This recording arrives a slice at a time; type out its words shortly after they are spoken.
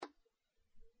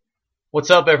What's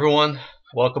up, everyone?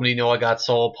 Welcome to You Know I Got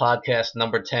Soul podcast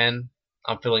number 10.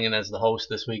 I'm filling in as the host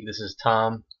this week. This is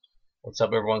Tom. What's up,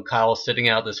 everyone? Kyle's sitting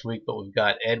out this week, but we've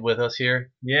got Ed with us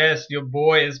here. Yes, your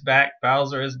boy is back.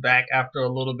 Bowser is back after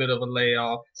a little bit of a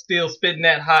layoff. Still spitting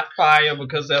that hot fire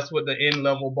because that's what the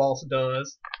N-level boss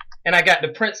does. And I got the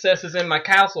princesses in my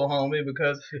castle, homie,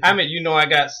 because I'm at You Know I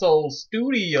Got Soul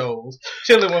Studios,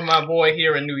 chilling with my boy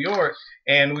here in New York.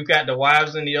 And we've got the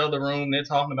wives in the other room. They're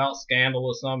talking about Scandal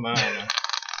or something. I don't know.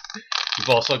 We've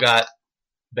also got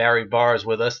Barry Bars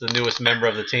with us, the newest member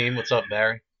of the team. What's up,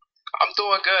 Barry? I'm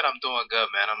doing good,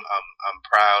 man. I'm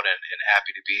proud and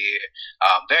happy to be here.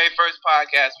 Very first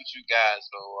podcast with you guys,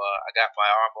 so I got my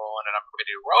arm on and I'm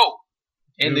ready to roll.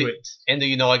 In the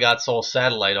You Know I Got Soul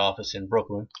satellite office in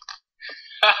Brooklyn.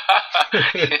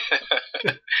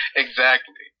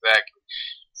 Exactly.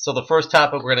 So the first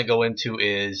topic we're going to go into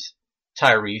is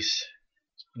Tyrese.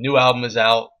 New album is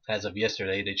out as of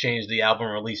yesterday. They changed the album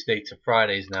release date to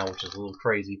Fridays now, which is a little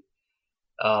crazy.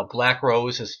 Black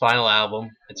Rose, his final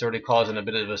album. It's already causing a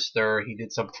bit of a stir. He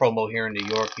did some promo here in New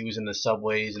York. He was in the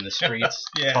subways and the streets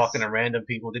Yes. talking to random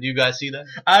people. Did you guys see that?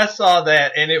 I saw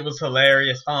that and it was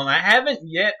hilarious. I haven't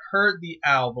yet heard the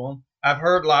album. I've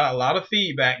heard a lot of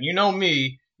feedback. You know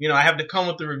me, I have to come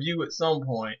with the review at some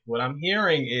point. What I'm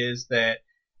hearing is that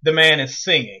the man is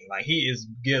singing. Like, he is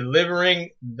delivering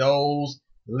those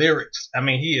lyrics. I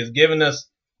mean, he is giving us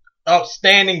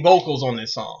outstanding vocals on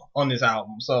this song, on this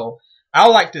album. So I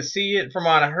would like to see it. From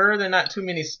what I heard, there are not too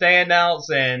many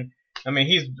standouts, and I mean,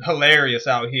 he's hilarious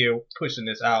out here pushing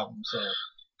this album. So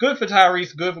good for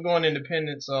Tyrese, good for going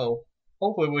independent. So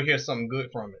hopefully we'll hear something good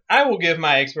from it. I will give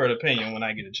my expert opinion when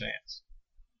I get a chance.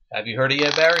 Have you heard it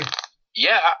yet, Barry?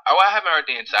 Yeah, I haven't heard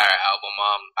the entire album.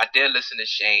 I did listen to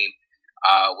Shame,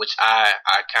 which I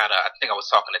think I was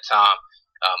talking to Tom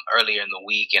earlier in the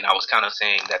week, and I was kind of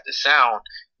saying that the sound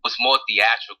was more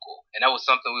theatrical, and that was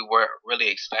something we weren't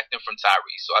really expecting from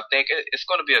Tyrese. So I think it's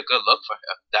going to be a good look for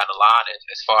him down the line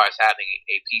as far as having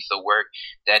a piece of work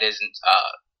that isn't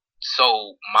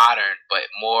so modern, but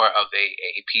more of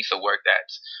a piece of work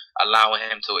that's allowing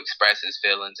him to express his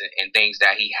feelings and things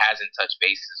that he hasn't touched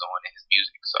bases on in his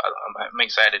music. So I'm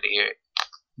excited to hear it.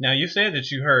 Now, you said that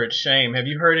you heard Shame. Have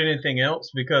you heard anything else?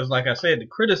 Because, like I said, the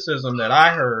criticism that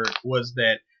I heard was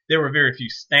that there were very few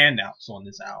standouts on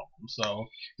this album. So,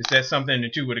 is that something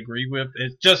that you would agree with?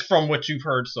 It's just from what you've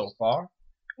heard so far?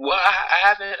 Well, I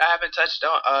haven't touched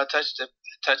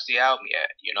the album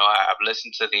yet. I've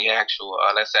listened to the actual.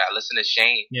 Let's say I listened to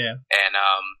Shame. Yeah. And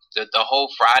the whole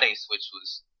Friday switch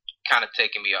was kind of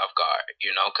taking me off guard,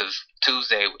 because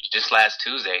just last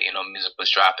Tuesday, music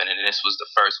was dropping, and this was the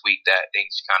first week that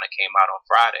things kind of came out on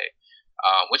Friday,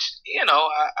 which,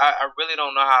 I really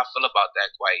don't know how I feel about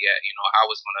that quite yet, how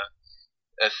it's going to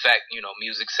affect,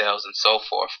 music sales and so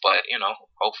forth, but,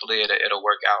 hopefully it'll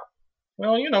work out.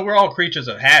 Well, we're all creatures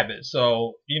of habit,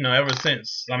 so, ever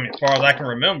since, as far as I can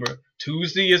remember,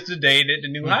 Tuesday is the day that the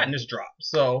new hotness drops,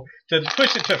 so to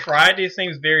push it to Friday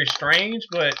seems very strange,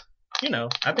 but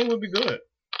I think it would be good.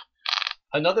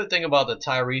 Another thing about the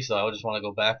Tyrese, though, I just want to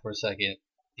go back for a second.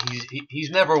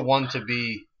 He's never one to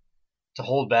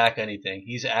hold back anything.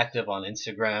 He's active on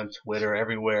Instagram, Twitter,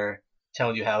 everywhere,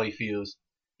 telling you how he feels.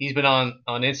 He's been on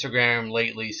Instagram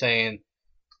lately saying,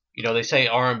 they say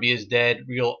R&B is dead,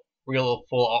 real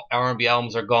full R&B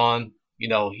albums are gone.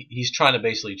 He's trying to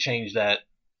basically change the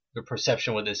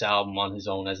perception with this album on his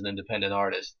own as an independent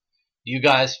artist. Do you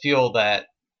guys feel that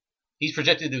he's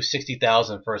projected to do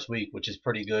 60,000 first week, which is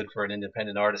pretty good for an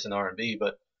independent artist in R&B,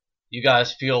 but you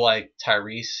guys feel like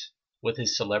Tyrese, with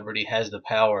his celebrity, has the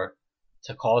power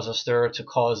to cause a stir, to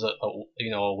cause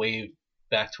a wave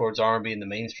back towards R&B in the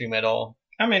mainstream at all?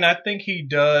 I think he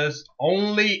does,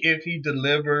 only if he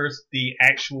delivers the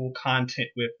actual content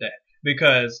with that.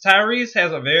 Because Tyrese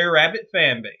has a very rabid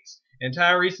fan base. And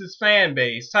Tyrese's fan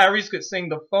base, Tyrese could sing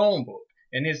the phone book.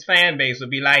 And his fan base would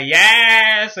be like,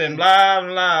 yes, and blah,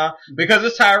 blah. Because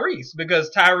it's Tyrese. Because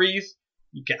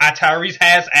Tyrese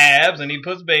has abs, and he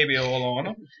puts baby oil on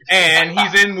them. And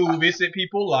he's in movies that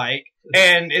people like.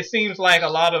 And it seems like a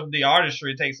lot of the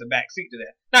artistry takes a backseat to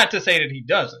that. Not to say that he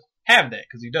doesn't have that,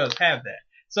 because he does have that.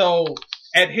 So,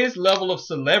 at his level of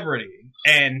celebrity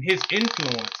and his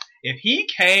influence, if he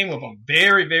came with a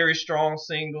very, very strong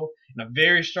single and a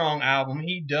very strong album,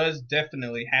 he does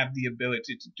definitely have the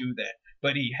ability to do that.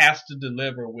 But he has to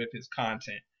deliver with his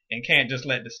content and can't just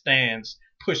let the stands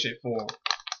push it forward.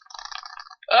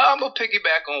 I'm going to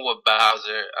piggyback on what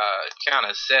Bowser kind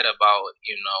of said about,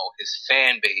 his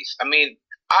fan base. I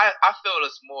feel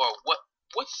it's more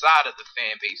what side of the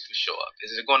fan base will show up?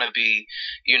 Is it going to be,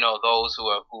 those who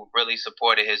really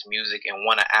supported his music and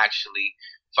want to actually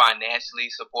financially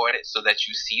support it so that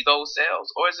you see those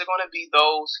sales, or is it going to be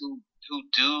those who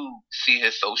do see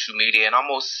his social media and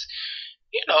almost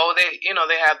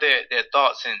they have their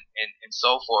thoughts and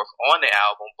so forth on the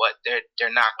album, but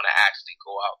they're not going to actually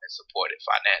go out and support it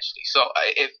financially. So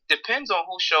it depends on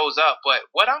who shows up. But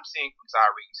what I'm seeing from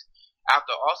Tyrese,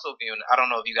 after also viewing, I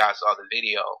don't know if you guys saw the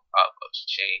video of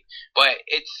Shane, but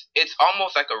it's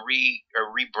almost like a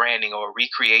rebranding or a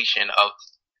recreation of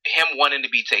him wanting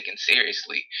to be taken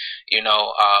seriously.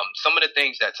 Some of the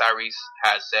things that Tyrese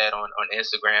has said on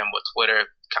Instagram or Twitter,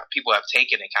 people have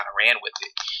taken and kind of ran with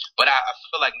it. But I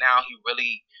feel like now he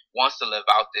really wants to live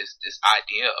out this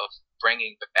idea of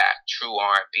bringing back true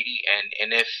R&B,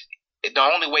 and if the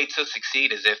only way to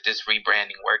succeed is if this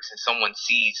rebranding works and someone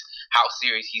sees how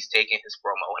serious he's taking his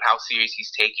promo and how serious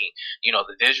he's taking,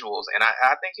 the visuals, and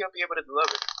I think he'll be able to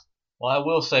deliver. Well, I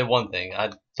will say one thing. I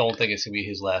don't think it's going to be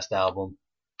his last album.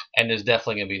 And there's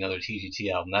definitely going to be another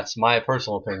TGT album. That's my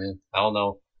personal opinion. I don't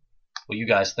know what you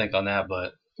guys think on that,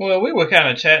 but... Well, we were kind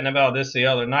of chatting about this the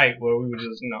other night where we were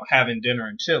just, having dinner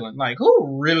and chilling. Like,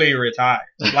 who really retires?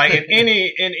 Like, in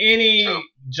any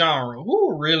genre,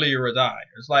 who really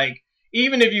retires? Like,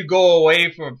 even if you go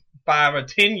away for 5 or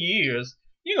 10 years,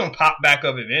 you're going to pop back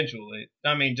up eventually.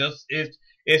 I mean,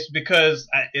 it's because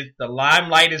the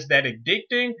limelight is that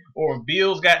addicting, or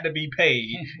bills got to be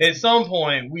paid. At some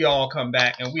point, we all come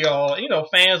back, and we all,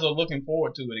 fans are looking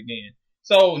forward to it again.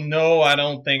 So, no, I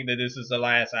don't think that this is the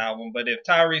last album. But if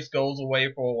Tyrese goes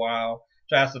away for a while,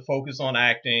 tries to focus on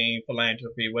acting,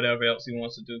 philanthropy, whatever else he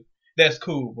wants to do, that's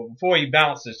cool. But before he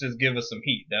bounces, just give us some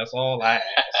heat. That's all I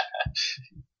ask.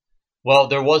 Well,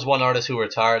 there was one artist who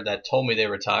retired that told me they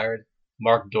retired,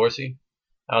 Mark Dorsey.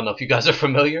 I don't know if you guys are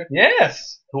familiar.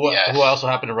 Yes. Who I also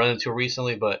happened to run into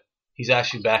recently, but he's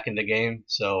actually back in the game.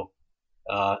 So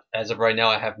as of right now,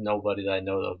 I have nobody that I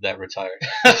know of that retired.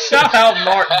 Shout out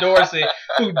Mark Dorsey,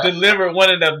 who delivered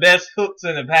one of the best hooks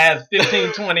in the past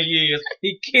 15, 20 years.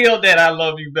 He killed that I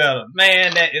Love You Better.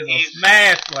 Man, that is a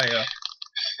smash player.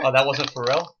 Oh, that wasn't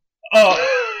Pharrell? Oh,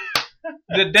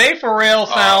 the day Pharrell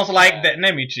sounds like that.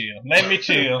 Let me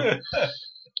chill.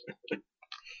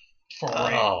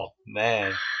 Oh,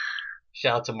 man.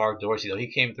 Shout out to Mark Dorsey, though.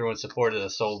 He came through and supported a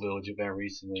Soul Village event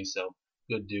recently, so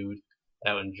good dude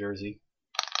out in Jersey.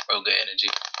 Real good energy.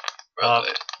 Real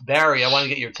good. Barry, I want to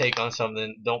get your take on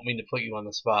something. Don't mean to put you on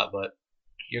the spot, but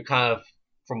you're kind of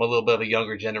from a little bit of a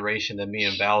younger generation than me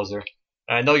and Bowser.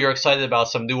 And I know you're excited about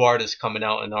some new artists coming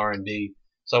out in R&B,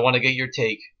 so I want to get your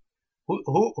take.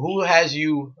 Who has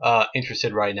you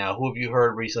interested right now? Who have you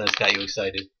heard recently that's got you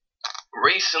excited?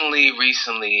 Recently,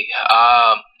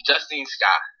 Justine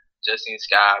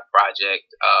Skye project.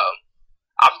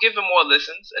 I've given more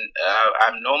listens, and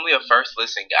I'm normally a first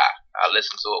listen guy. I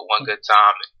listen to it one good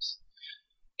time,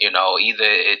 and either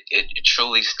it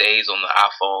truly stays on the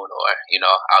iPhone, or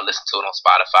I'll listen to it on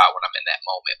Spotify when I'm in that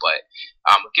moment. But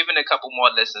I'm giving it a couple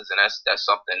more listens, and that's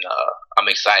something I'm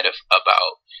excited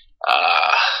about.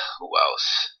 Who else?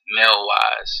 Male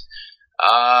wise,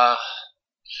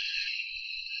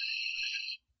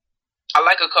 I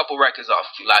like a couple records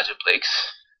off Elijah Blake's.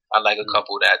 I like a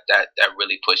couple that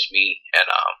really pushed me and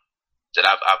that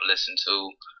I've listened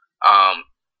to.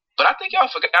 But I think y'all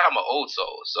forgot I'm an old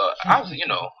soul, so I'm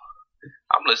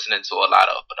listening to a lot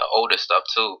of the older stuff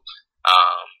too.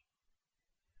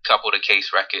 Couple of the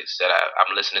Case records that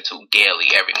I'm listening to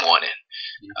daily every morning.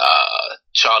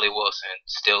 Charlie Wilson,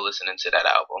 still listening to that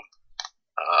album.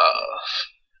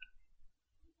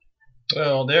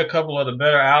 Well, they're a couple of the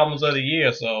better albums of the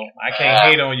year, so I can't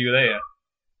hate on you there.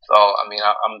 So I mean,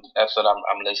 that's what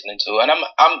I'm listening to, and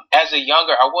I'm as a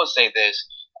younger. I will say this,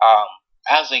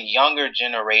 as a younger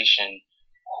generation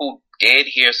who did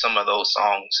hear some of those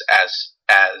songs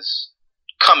as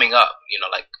coming up,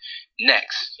 like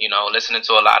next, listening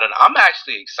to a lot of. I'm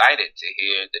actually excited to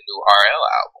hear the new RL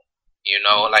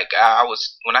album. Like I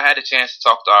was when I had a chance to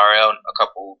talk to RL a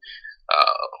couple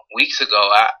weeks ago.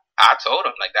 I told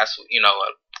him like that's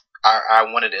I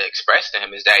wanted to express to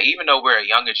him is that even though we're a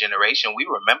younger generation, we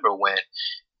remember when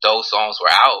those songs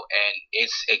were out, and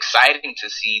it's exciting to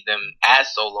see them as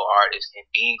solo artists and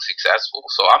being successful.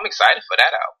 So I'm excited for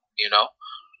that album.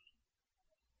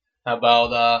 How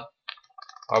about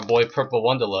our boy Purple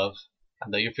Wonderlove? I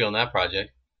know you're feeling that project.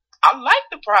 I like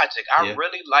the project. I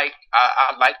really like.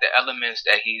 I like the elements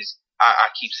that I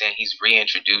keep saying he's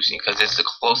reintroducing because it's the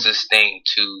closest thing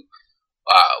to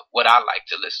what I like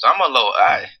to listen. I'm a little.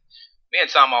 Me and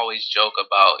Tom always joke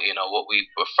about what we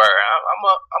prefer. I'm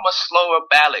a slower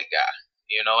ballad guy.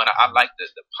 you know, and I like the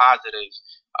positive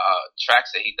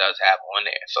tracks that he does have on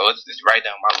there. So it's right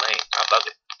down my lane. I love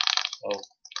it. Oh.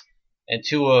 And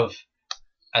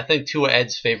I think two of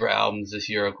Ed's favorite albums this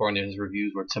year, according to his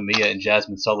reviews, were Tamia and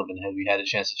Jasmine Sullivan. Have you had a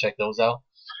chance to check those out?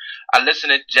 I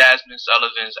listened to Jasmine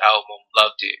Sullivan's album,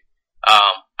 loved it.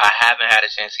 I haven't had a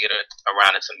chance to get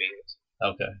around to Tamia's.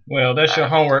 Okay. Well, that's your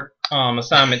homework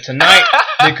assignment tonight,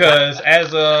 because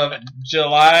as of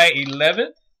July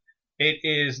 11th, it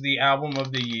is the album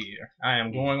of the year. I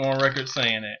am going on record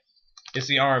saying that. It's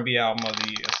the R&B album of the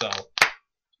year. So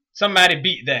somebody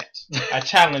beat that. I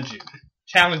challenge you.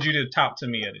 Challenge you to top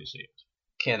Tamia this year.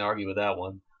 Can't argue with that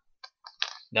one.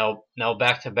 Now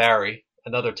back to Barry.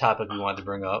 Another topic we wanted to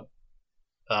bring up.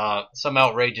 Some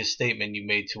outrageous statement you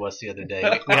made to us the other day.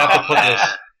 We have to put this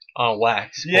on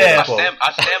wax. Yeah. I stand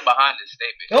behind this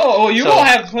statement. Oh, you won't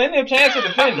have plenty of chance to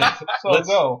defend it. So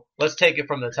go. Let's take it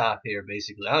from the top here,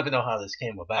 basically. I don't even know how this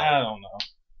came about. I don't know.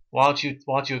 Why don't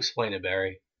you explain it,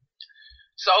 Barry?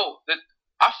 So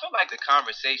I feel like the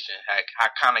conversation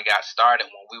had kind of got started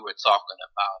when we were talking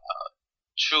about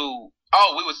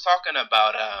we was talking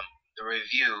about the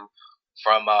review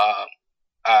from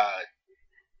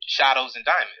Shadows and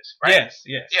Diamonds, right? Yes.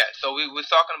 Yeah. So we was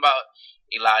talking about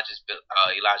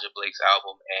Elijah Blake's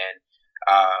album, and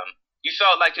you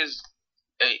felt like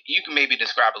you can maybe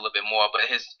describe a little bit more, but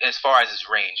as far as his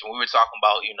range, when we were talking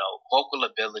about, you know, vocal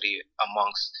ability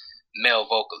amongst male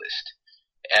vocalists,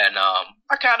 and I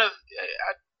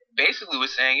basically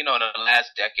was saying, you know, in the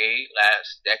last decade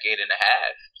and a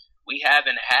half, we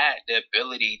haven't had the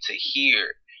ability to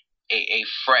hear a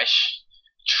fresh,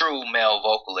 true male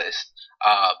vocalist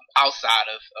outside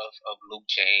of Luke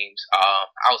James,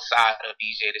 outside of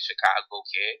BJ the Chicago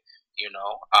Kid, you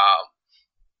know,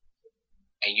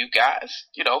 and you guys,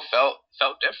 you know, felt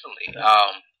differently.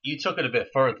 You took it a bit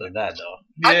further than that, though.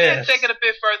 Yes. I did take it a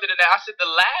bit further than that. I said the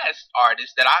last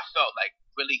artist that I felt like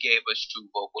really gave us true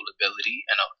vocal ability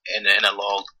in a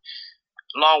long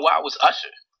while was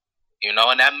Usher. You know,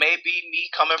 and that may be me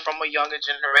coming from a younger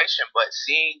generation, but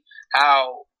seeing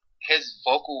how his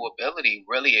vocal ability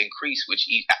really increased with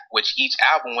each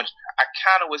album, which I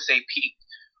kind of would say peaked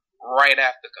right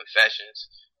after Confessions,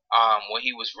 when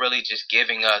he was really just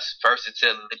giving us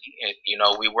versatility, and you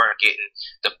know, we weren't getting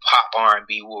the pop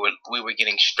R&B, we were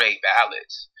getting straight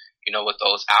ballads. You know, with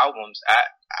those albums,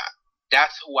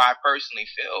 that's who I personally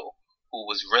feel who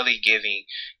was really giving,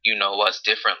 you know, us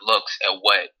different looks at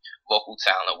what vocal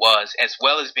talent was, as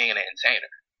well as being an entertainer.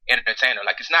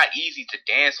 Like, it's not easy to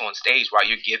dance on stage while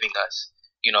you're giving us,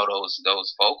 you know, those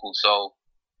vocals. So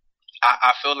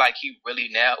I feel like he really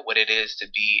nailed what it is to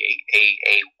be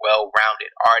a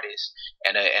well-rounded artist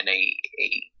and a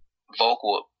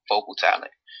vocal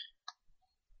talent.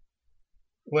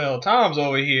 Well, Tom's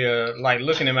over here like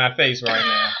looking in my face right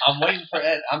now. I'm waiting for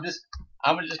Ed. I'm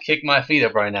gonna just kick my feet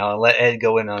up right now and let Ed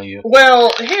go in on you.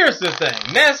 Well, here's the thing.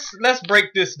 Let's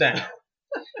break this down.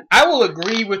 I will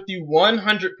agree with you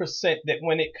 100% that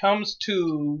when it comes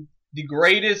to the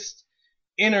greatest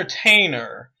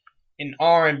entertainer in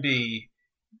R&B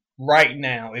right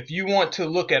now, if you want to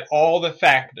look at all the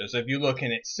factors, if you're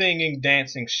looking at singing,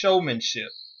 dancing, showmanship,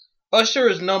 Usher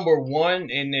is number one,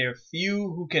 and there are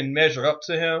few who can measure up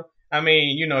to him. I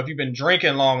mean, you know, if you've been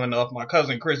drinking long enough, my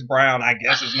cousin Chris Brown, I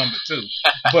guess, is number two.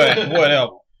 But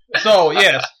whatever. So,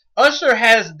 yes, Usher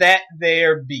has that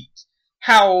there beat.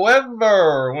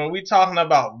 However, when we're talking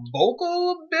about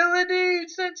vocal ability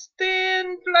since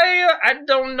then, player, I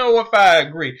don't know if I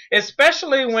agree.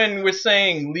 Especially when we're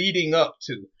saying leading up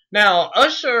to. Now,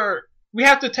 Usher, we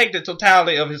have to take the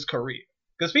totality of his career.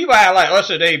 Because people act like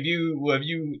Usher debut, well,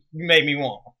 you made me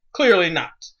want him. Clearly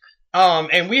not.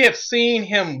 And we have seen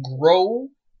him grow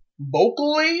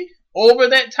vocally over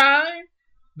that time.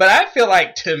 But I feel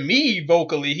like, to me,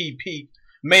 vocally, he peaked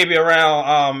maybe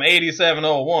around 87,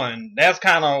 01. That's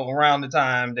kind of around the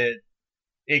time that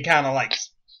it kind of like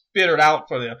spittered out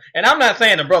for them. And I'm not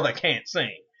saying the brother can't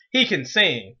sing. He can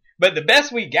sing. But the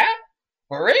best we got?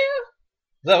 For real?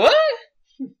 The what?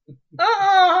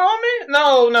 Homie.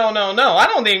 No. I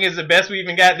don't think it's the best we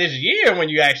even got this year when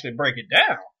you actually break it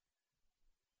down.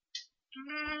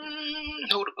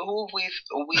 Who we've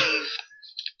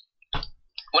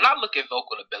when I look at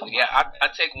vocal ability, yeah, I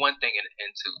take one thing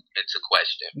into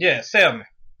question. Yeah, tell me.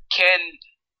 Can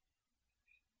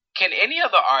any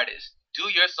other artist do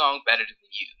your song better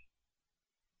than you?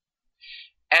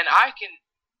 And I can,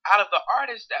 out of the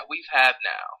artists that we've had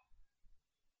now,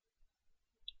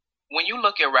 when you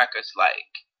look at records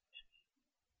like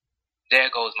There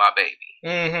Goes My Baby,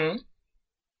 Mm-hmm.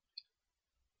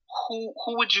 who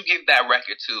would you give that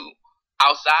record to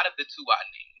outside of the two I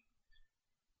named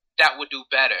that would do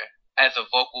better as a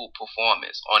vocal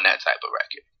performance on that type of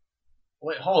record.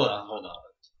 Wait, hold on.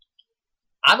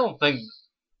 I don't think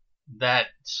that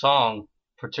song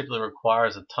particularly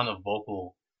requires a ton of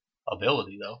vocal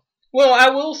ability, though. Well, I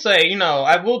will say,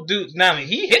 I will do. Now,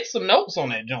 he hit some notes on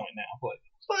that joint now, but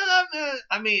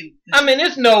I mean,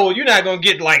 it's no. You're not gonna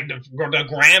get like the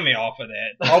Grammy off of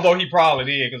that. Although he probably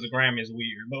did, because the Grammy is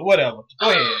weird. But whatever.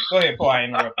 Go ahead, before I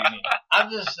interrupt you. I'm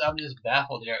just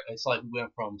baffled here. It's like we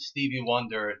went from Stevie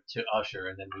Wonder to Usher,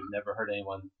 and then we've never heard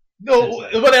anyone. No,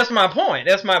 but that's my point.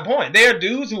 There are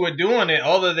dudes who are doing it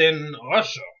other than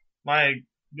Usher. Like,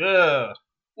 yeah.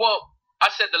 Well, I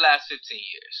said the last 15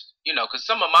 years. Because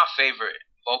some of my favorite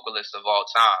vocalists of all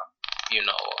time,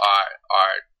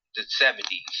 are the 70s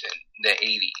and the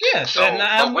 80s. Yes, so, and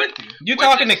I'm with you. You're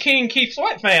talking to King Keith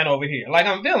Sweat fan over here. Like,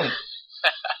 I'm feeling it.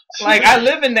 Like, I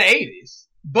live in the 80s.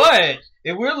 But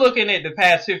if we're looking at the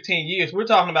past 15 years, we're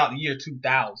talking about the year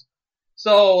 2000.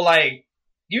 So, like,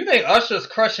 you think Usher's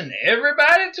crushing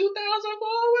everybody 2000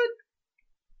 forward?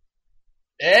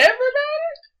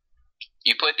 Everybody?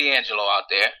 You put D'Angelo out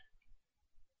there.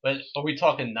 But are we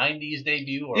talking 90s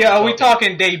debut? Or are we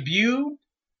talking debut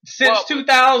since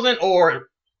 2000 or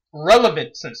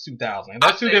relevant since 2000?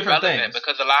 That's two different things.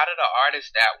 Because a lot of the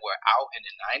artists that were out in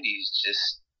the 90s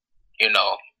just,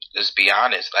 let's be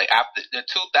honest, like after the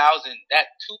 2000, that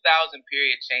 2000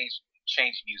 period changed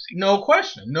music. No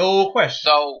question.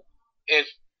 So if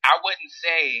I wouldn't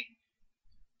say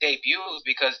debuts,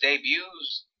 because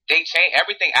debuts, they change,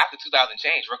 everything after 2000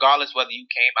 changed, regardless whether you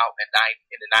came out in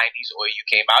the 90s or you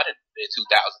came out in the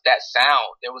 2000s. That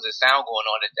sound, there was a sound going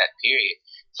on at that period.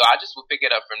 So I just would pick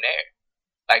it up from there.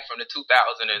 Like from the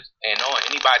 2000 and on,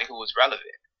 anybody who was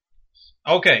relevant.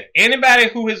 Okay, anybody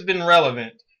who has been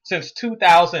relevant since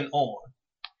 2000 on.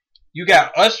 You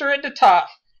got Usher at the top,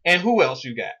 and who else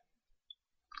you got?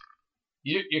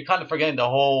 You're kind of forgetting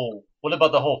what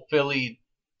about the whole Philly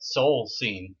soul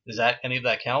scene? Does any of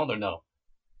that count or no?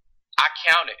 I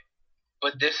count it,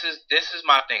 but this is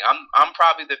my thing. I'm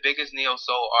probably the biggest neo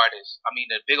soul artist. I mean,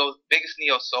 the biggest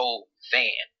neo soul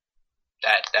fan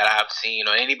that I've seen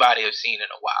or anybody have seen in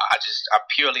a while. I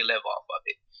purely live off of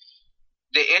it.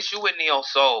 The issue with neo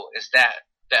soul is that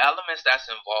the elements that's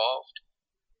involved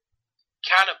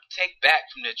kind of take back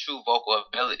from the true vocal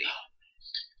ability.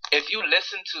 If you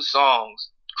listen to songs,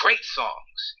 great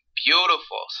songs,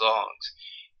 beautiful songs,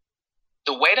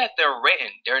 the way that they're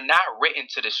not written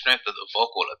to the strength of the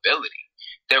vocal ability.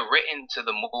 They're written to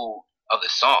the mood of the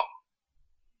song.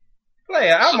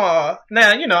 Player, I'm a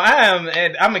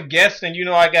guest, and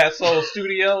I got Soul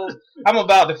Studios. I'm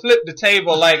about to flip the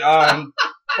table like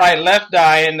Left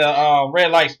Eye in the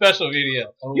Red Light Special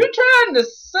video. Oh. You trying to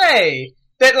say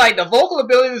that like the vocal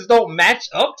abilities don't match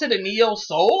up to the neo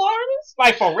soul artists?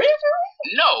 Like for real?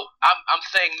 No, I'm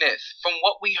saying this from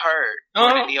what we heard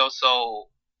in the neo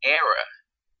soul era.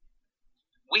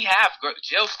 We have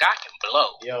Jill Scott can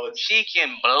blow. She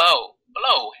can blow.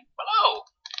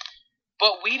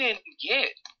 But we didn't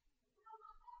get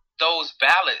those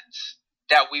ballads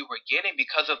that we were getting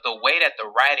because of the way that the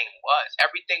writing was.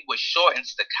 Everything was short and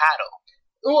staccato.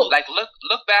 Ooh. Like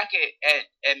look back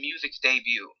at Music's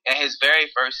debut and his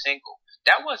very first single.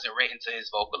 That wasn't written to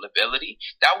his vocal ability.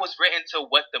 That was written to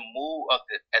what the mood of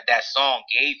that song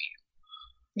gave you.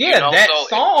 Yeah,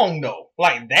 though.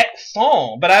 Like that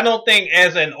song. But I don't think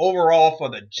as an overall for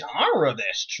the genre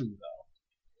that's true though.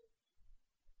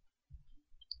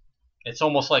 It's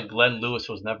almost like Glenn Lewis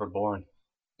was never born.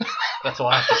 That's all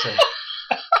I have to say.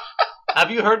 Have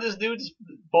you heard this dude's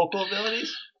vocal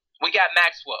abilities? We got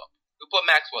Maxwell. We put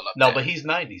Maxwell up there. No, but he's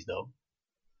 90s though.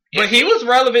 But he was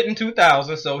relevant in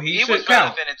 2000, so he should count. He was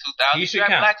relevant in 2000. He should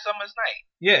count. Black Summer's Night.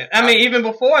 Yeah, I mean even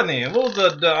before then. What was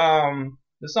the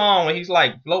song when he's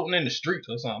like floating in the streets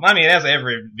or something? I mean that's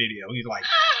every video. He's like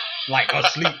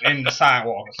asleep in the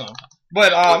sidewalk or something.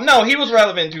 But no, he was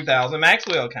relevant in 2000.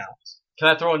 Maxwell counts. Can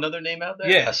I throw another name out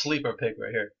there? Yeah. A sleeper pick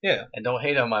right here. Yeah. And don't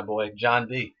hate on my boy, John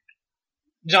B.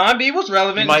 John B was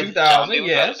relevant in 2000,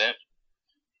 yes. Relevant.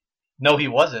 No, he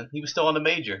wasn't. He was still on the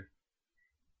major.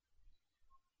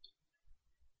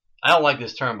 I don't like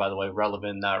this term, by the way,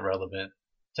 relevant, not relevant.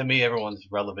 To me, everyone's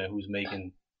relevant who's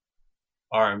making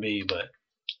R&B, but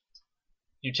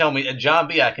you tell me, John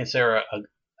B, I consider a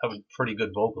pretty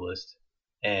good vocalist.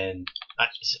 And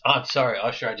I'm sorry,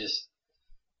 Usher, I just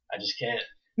can't.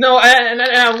 No, and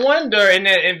I wonder,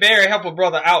 and Barry help a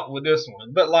brother out with this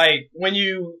one, but like when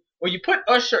you put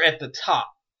Usher at the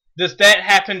top, does that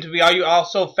happen to be? Are you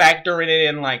also factoring it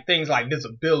in like things like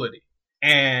visibility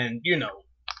and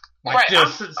like right,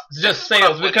 just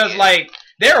sales? Because like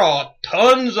there are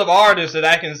tons of artists that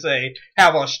I can say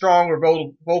have a stronger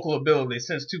vocal ability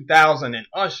since 2000 than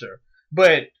Usher.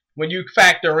 But when you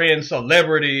factor in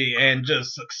celebrity and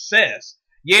just success,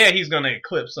 yeah, he's going to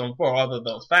eclipse him for all of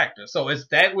those factors. So is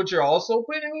that what you're also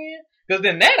putting in? Because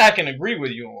then that I can agree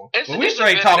with you on. But we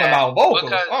straight talking about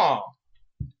vocals.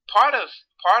 Part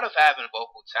of having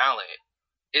vocal talent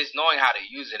is knowing how to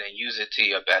use it and use it to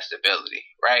your best ability,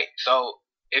 right? So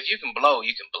if you can blow,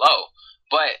 you can blow.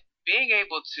 But being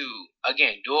able to,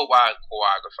 again, do it while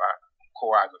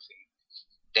choreography,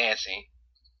 dancing,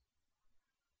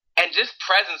 and just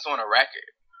presence on a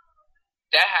record,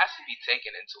 that has to be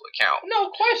taken into account. No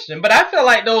question. But I feel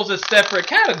like those are separate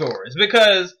categories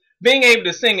because being able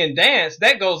to sing and dance,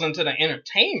 that goes into the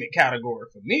entertainment category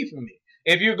for me.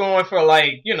 If you're going for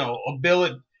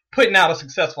ability, putting out a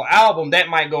successful album, that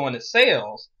might go into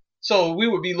sales. So we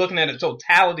would be looking at the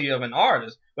totality of an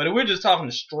artist. But if we're just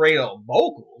talking straight up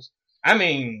vocals, I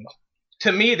mean,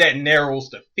 to me, that narrows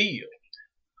the field.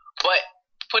 But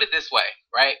put it this way,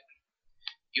 right?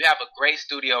 You have a great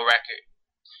studio record,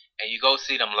 and you go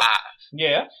see them live.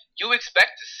 Yeah. You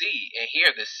expect to see and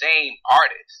hear the same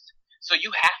artist. So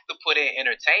you have to put in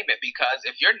entertainment because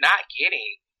if you're not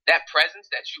getting that presence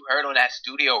that you heard on that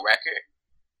studio record,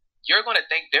 you're going to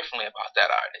think differently about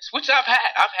that artist, which I've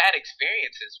had. I've had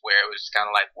experiences where it was kind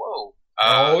of like, whoa.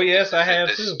 Yes, I have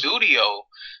the too. The studio,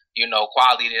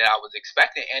 quality that I was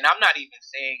expecting. And I'm not even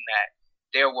saying that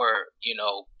there were,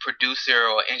 producer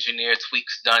or engineer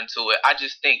tweaks done to it. I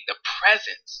just think the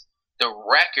presence, the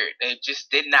record, it just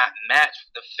did not match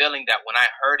the feeling that when I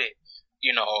heard it,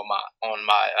 on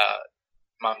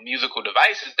my musical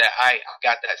devices, that I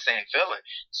got that same feeling.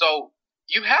 So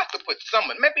you have to put some,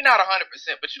 maybe not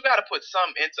 100%, but you got to put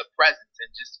some into presence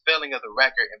and just feeling of the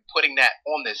record and putting that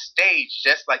on the stage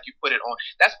just like you put it on.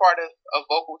 That's part of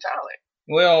vocal talent.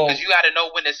 Well, because you got to know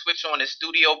when to switch on the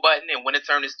studio button and when to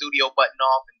turn the studio button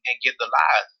off and get the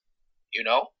live,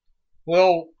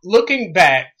 Well, looking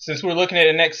back, since we're looking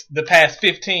at the past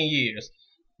 15 years,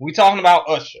 we talking about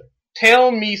Usher.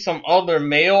 Tell me some other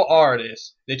male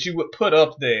artists that you would put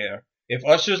up there. If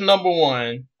Usher's number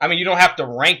one, I mean, you don't have to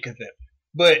rank them,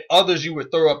 but others you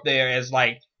would throw up there as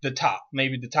like the top,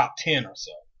 maybe the top 10 or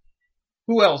so.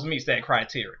 Who else meets that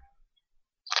criteria?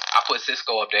 I put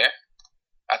Cisco up there.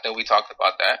 I think we talked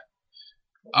about that.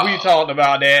 We talked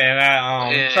about that, and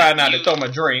I tried not to throw my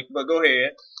drink, but go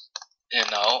ahead.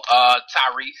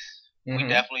 Tyrese. Mm-hmm. We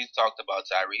definitely talked about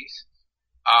Tyrese.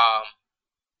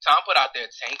 Tom put out there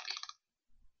Tank.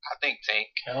 I think Tank.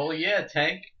 Hell yeah,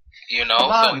 Tank.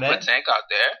 So we put Tank out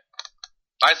there.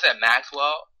 Like I said,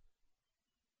 Maxwell.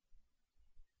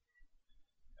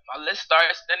 My list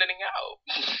started thinning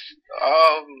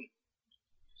out.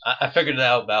 I figured it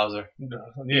out, Bowser. Yeah.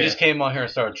 You just came on here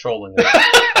and started trolling it. Like,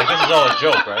 this is all a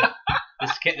joke, right?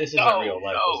 This isn't real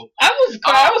life. No.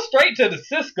 I was straight to the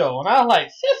Cisco, and I was like,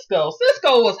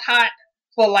 Cisco was hot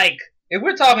for like, if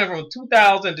we're talking from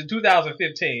 2000 to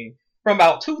 2015, from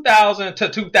about 2000 to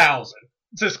 2000,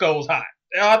 Cisco was hot.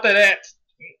 After that,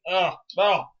 No,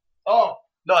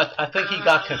 I think he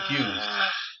got confused.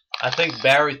 I think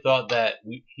Barry thought that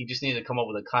he just needed to come up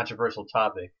with a controversial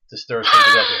topic to stir things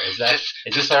up here. Is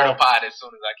this stir all? the pot as soon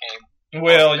as I came.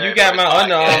 Well, you got my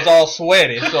underarms all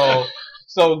sweaty,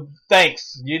 so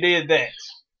thanks, you did that.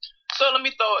 So let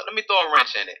me throw a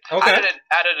wrench in it. Okay. Out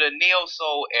of the neo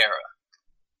soul era,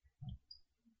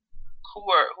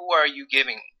 who are you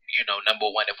giving? Number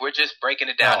one. If we're just breaking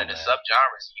it down into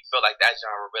subgenres, you feel like that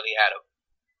genre really had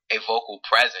a vocal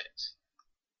presence.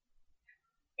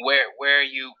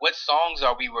 What songs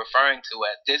are we referring to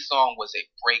as this song was a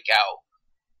breakout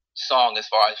song as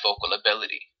far as vocal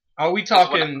ability? Are we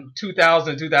talking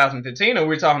 2000, 2015, or are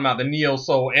we talking about the neo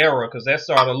soul era? Because that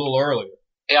started a little earlier.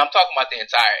 Yeah, I'm talking about the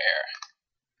entire era.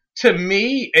 To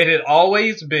me, it had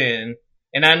always been,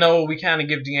 and I know we kind of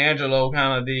give D'Angelo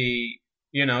kind of the,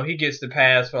 he gets the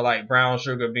pass for like Brown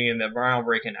Sugar being the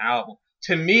groundbreaking album.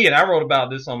 To me, and I wrote about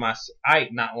this on my site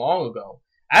not long ago,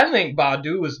 I think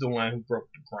Badu is the one who broke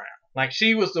the ground. Like,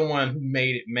 she was the one who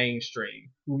made it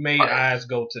mainstream, who made eyes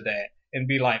go to that and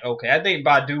be like, okay, I think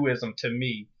Baduism to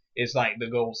me is like the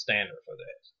gold standard for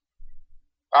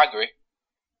that. I agree.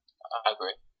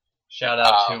 Shout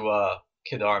out to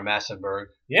Kedar Massenberg.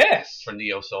 Yes. For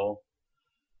Neo Soul.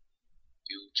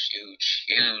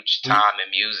 Huge time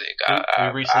in music.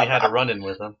 We recently had a run-in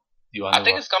with him. I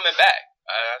think it's coming back.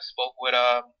 I spoke with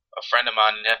a friend of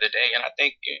mine the other day, and I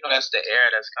think that's the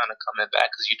era that's kind of coming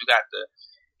back because you do got the,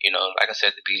 like I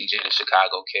said, the BJ, the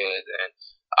Chicago Kid, and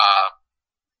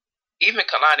even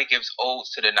Kalani gives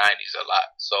odes to the 90s a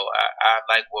lot. So I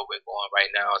like where we're going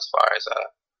right now as far as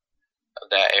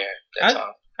that era, that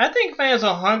time. I think fans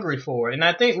are hungry for it, and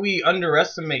I think we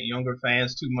underestimate younger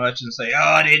fans too much and say,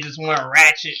 oh, they just want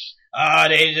ratchet.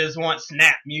 they just want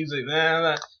snap music. Blah, blah,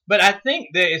 blah. But I think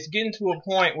that it's getting to a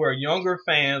point where younger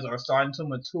fans are starting to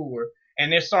mature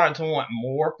and they're starting to want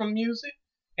more from music.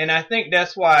 And I think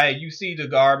that's why you see the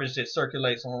garbage that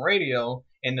circulates on radio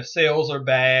and the sales are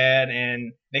bad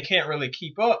and they can't really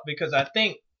keep up because I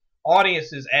think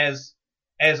audiences as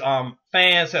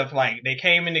fans have like they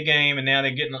came in the game and now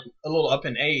they're getting a little up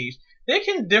in age, they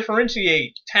can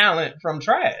differentiate talent from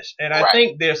trash. And I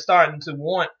think they're starting to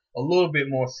want a little bit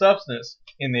more substance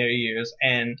in their ears,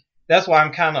 and that's why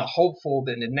I'm kind of hopeful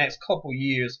that in the next couple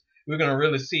years we're going to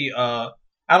really see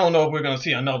I don't know if we're going to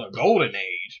see another golden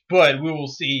age, but we will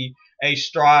see a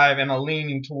strive and a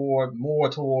leaning toward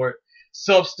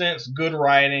substance, good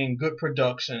writing, good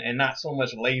production, and not so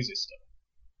much lazy stuff.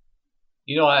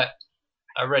 You know, I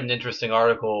read an interesting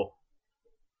article,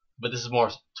 but this is more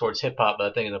towards hip hop,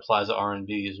 but I think it applies to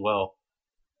R&B as well.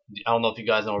 I don't know if you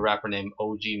guys know a rapper named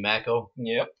OG Maco.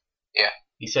 Yep. Yeah.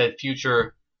 He said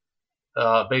Future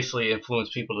basically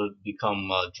influenced people to become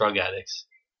drug addicts.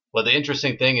 But the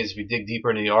interesting thing is, if you dig deeper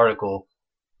into the article,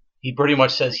 he pretty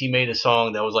much says he made a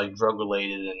song that was like drug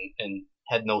related and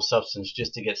had no substance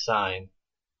just to get signed,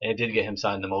 and it did get him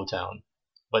signed to Motown.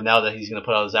 But now that he's going to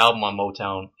put out his album on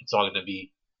Motown, it's all going to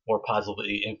be more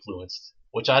positively influenced,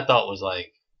 which I thought was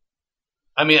like,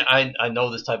 I mean, I know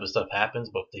this type of stuff happens,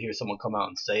 but to hear someone come out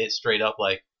and say it straight up,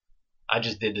 like, I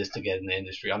just did this to get in the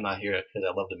industry. I'm not here because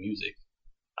I love the music.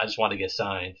 I just want to get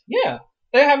signed. Yeah,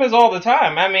 that happens all the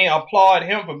time. I mean, applaud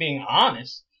him for being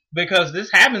honest because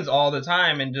this happens all the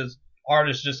time and just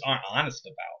artists just aren't honest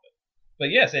about it. But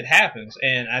yes, it happens.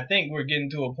 And I think we're getting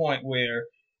to a point where,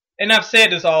 and I've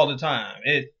said this all the time,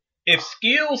 if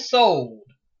skills sold,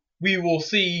 we will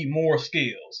see more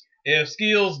skills. If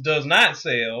skills does not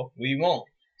sell, we won't.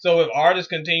 So if artists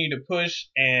continue to push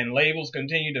and labels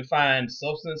continue to find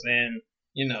substance and,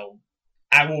 you know,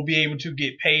 I will be able to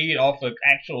get paid off of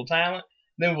actual talent,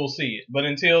 then we'll see it. But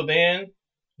until then,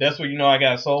 that's what I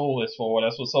got Soul is for.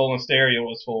 That's what Soul and Stereo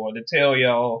is for, to tell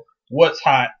y'all what's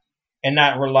hot and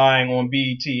not relying on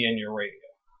BET and your radio.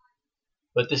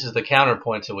 But this is the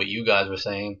counterpoint to what you guys were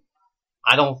saying.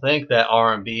 I don't think that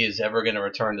R&B is ever going to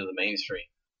return to the mainstream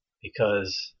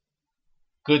because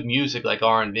good music like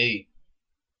R&B,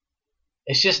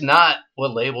 it's just not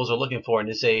what labels are looking for in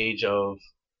this age of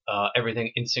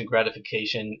everything instant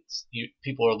gratification.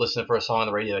 People are listening for a song on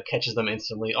the radio that catches them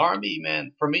instantly. R&B,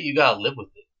 man, for me, you gotta live with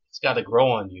it. It's gotta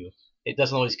grow on you. It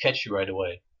doesn't always catch you right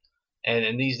away.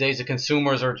 And these days, the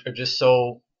consumers are just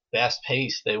so fast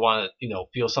paced. They want to,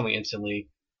 feel something instantly,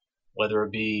 whether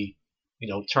it be,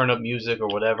 turn up music or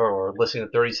whatever, or listen to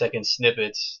 30-second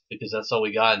snippets because that's all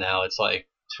we got now. It's like,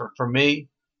 for me,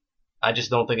 I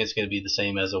just don't think it's going to be the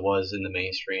same as it was in the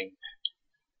mainstream.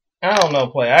 I don't know,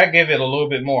 Play. I give it a little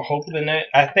bit more hope than that.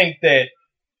 I think that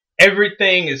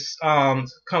everything is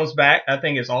comes back. I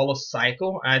think it's all a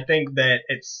cycle. I think that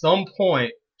at some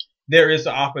point there is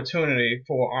an opportunity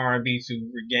for R&B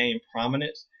to regain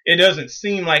prominence. It doesn't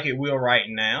seem like it will right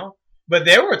now, but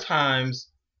there were times,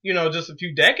 just a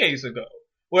few decades ago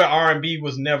where R&B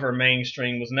was never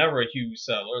mainstream, was never a huge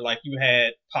seller. Like you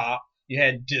had pop, you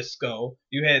had disco,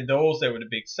 you had those that were the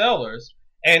big sellers.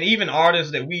 And even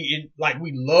artists that we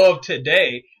love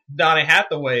today, Donny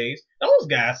Hathaways, those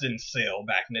guys didn't sell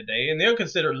back in the day, and they're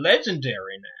considered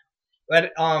legendary now.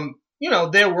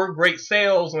 But, there were great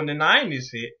sales when the 90s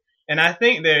hit, and I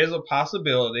think there is a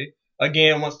possibility,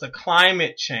 again, once the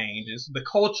climate changes, the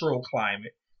cultural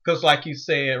climate, because like you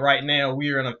said, right now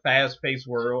we are in a fast-paced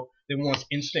world that wants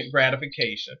instant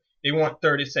gratification. They want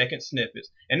 30-second snippets.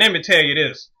 And let me tell you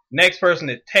this, next person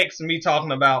that texts me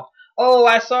talking about, oh,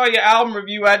 I saw your album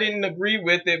review. I didn't agree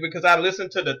with it because I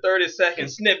listened to the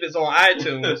 30-second snippets on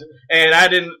iTunes, and I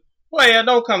didn't. Well,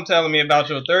 don't come telling me about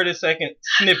your 30-second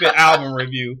snippet album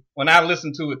review when I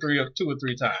listened to it two or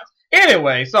three times.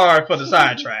 Anyway, sorry for the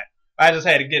sidetrack. I just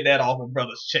had to get that off of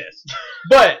brother's chest.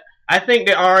 But I think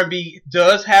that R&B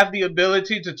does have the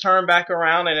ability to turn back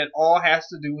around, and it all has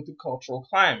to do with the cultural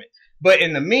climate. But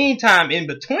in the meantime, in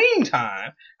between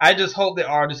time, I just hope that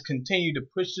artists continue to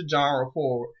push the genre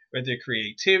forward with their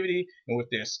creativity and with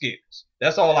their skills.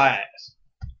 That's all I ask.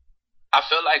 I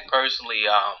feel like personally,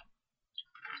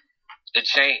 the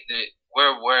change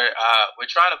we're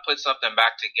trying to put something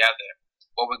back together,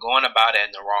 but we're going about it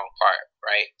in the wrong part,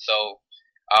 right? So,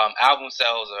 album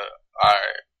sales are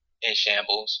in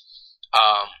shambles.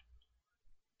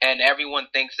 And everyone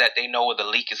thinks that they know where the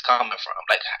leak is coming from.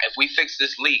 Like, if we fix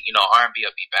this leak, R&B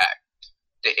will be back.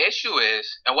 The issue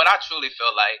is, and what I truly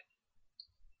feel like,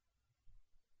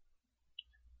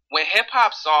 when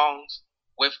hip-hop songs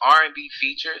with R&B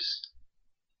features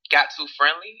got too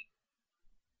friendly,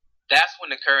 that's when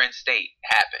the current state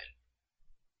happened.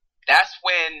 that's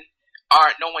when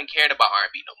no one cared about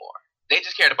R&B no more. They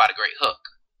just cared about a great hook.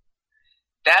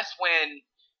 That's when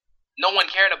no one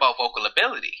cared about vocal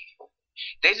ability.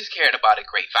 They just cared about a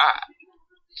great vibe.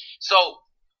 So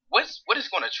what it's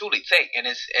going to truly take, and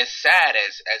as sad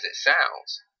as it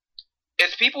sounds,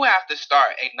 is people have to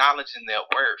start acknowledging their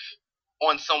worth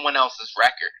on someone else's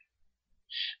record.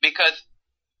 Because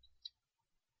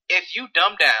if you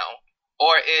dumb down,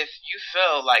 or if you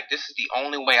feel like this is the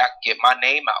only way I can get my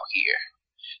name out here,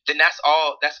 then that's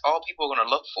all people are going to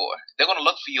look for. They're going to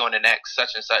look for you on the next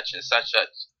such and such and such a,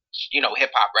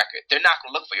 hip hop record. They're not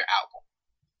going to look for your album.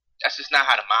 That's just not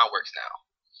how the mind works now.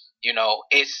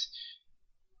 It's,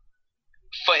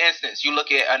 for instance, you look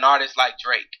at an artist like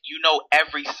Drake.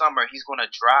 Every summer he's going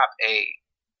to drop a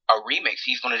remix.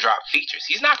 He's going to drop features.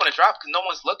 He's not going to drop because no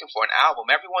one's looking for an album.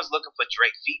 Everyone's looking for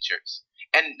Drake features.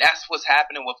 And that's what's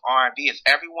happening with R&B is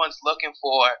everyone's looking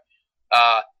for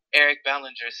Eric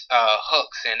Bellinger's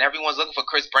hooks, and everyone's looking for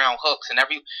Chris Brown hooks, and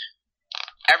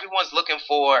everyone's looking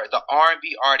for the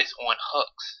R&B artist on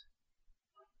hooks.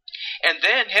 And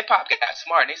then hip-hop got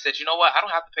smart, and they said, you know what, I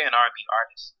don't have to pay an R&B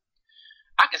artist.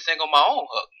 I can sing on my own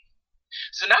hook.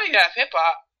 So now you have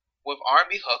hip-hop with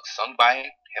R&B hooks sung by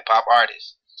hip-hop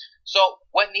artists. So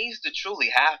what needs to truly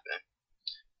happen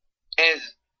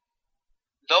is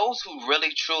those who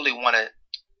really, truly want to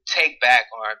take back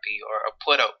R&B or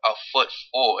put a foot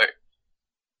forward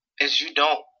is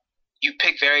you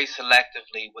pick very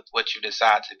selectively with what you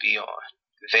decide to be on.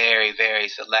 Very, very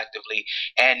selectively.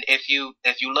 And if you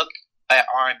look at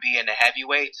R&B and the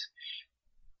heavyweights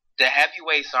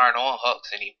aren't on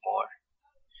hooks anymore.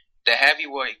 The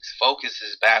heavyweights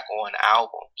focuses back on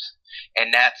albums.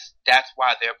 And that's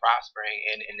why they're prospering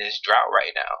in this drought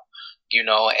right now.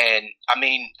 And I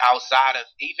mean, outside of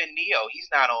even Neo, he's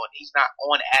not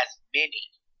on as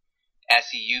many as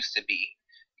he used to be,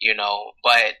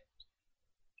 but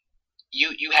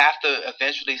you have to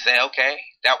eventually say, okay,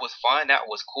 that was fun, that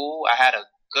was cool, I had a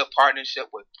good partnership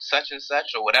with such and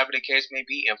such, or whatever the case may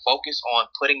be, and focus on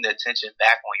putting the attention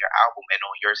back on your album and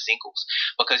on your singles,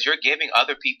 because you're giving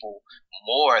other people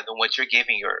more than what you're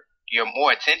giving your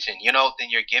more attention, than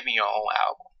you're giving your own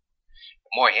album,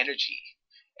 more energy.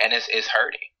 And it's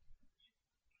hurting.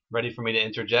 Ready for me to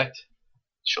interject?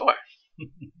 Sure.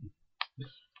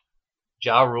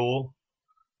 Ja Rule,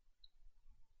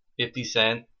 50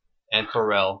 Cent, and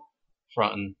Pharrell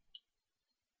fronting.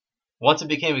 Once it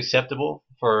became acceptable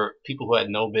for people who had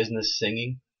no business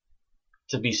singing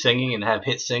to be singing and have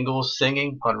hit singles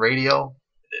singing on radio,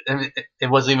 it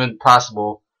wasn't even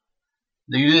possible.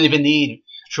 You didn't even need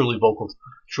truly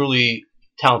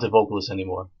talented vocalists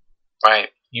anymore. Right.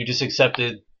 You just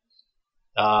accepted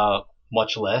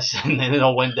much less, and then it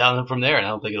all went down from there, and I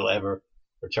don't think it'll ever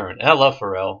return. And I love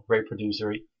Pharrell, great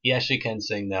producer. He actually can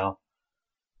sing now.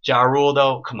 Ja Rule,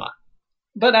 though, come on.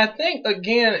 But I think,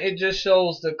 again, it just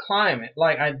shows the climate.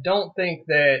 Like, I don't think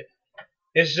that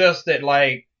it's just that,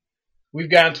 like, we've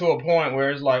gotten to a point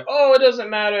where it's like, oh, it doesn't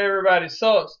matter, everybody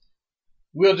sucks.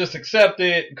 We'll just accept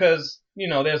it because,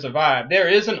 there's a vibe. There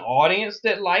is an audience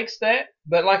that likes that,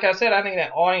 but like I said, I think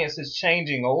that audience is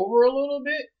changing over a little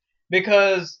bit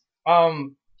because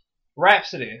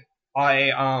Rhapsody,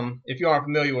 if you aren't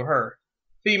familiar with her,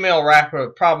 female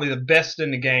rapper, probably the best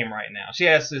in the game right now. She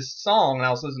has this song, and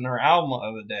I was listening to her album the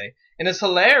other day, and it's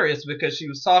hilarious because she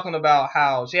was talking about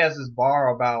how she has this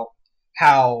bar about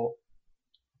how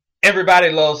everybody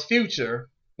loves Future,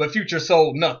 but Future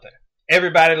sold nothing.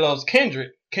 Everybody loves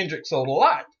Kendrick. Kendrick sold a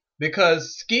lot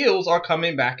because skills are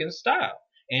coming back in style,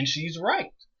 and she's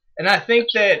right. And I think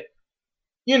that,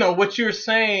 what you're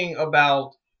saying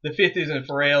about the 50s and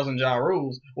Pharrells and Ja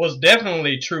Rules was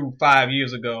definitely true 5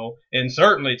 years ago and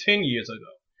certainly 10 years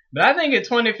ago. But I think in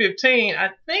 2015, I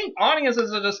think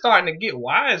audiences are just starting to get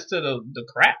wise to the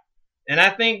crap. And I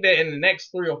think that in the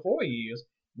next 3 or 4 years,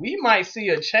 we might see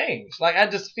a change. Like, I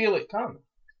just feel it coming.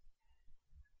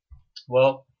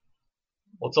 Well,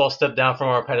 let's all step down from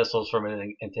our pedestals for a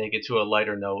minute and take it to a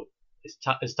lighter note.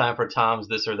 It's time for Tom's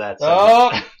This or That segment.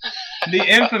 Oh, the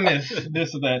infamous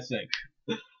This or That segment.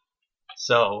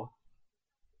 So,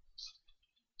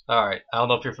 all right. I don't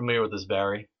know if you're familiar with this,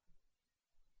 Barry.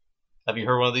 Have you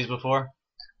heard one of these before?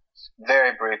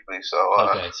 Very briefly. So.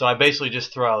 Okay. So I basically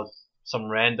just throw out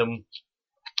some random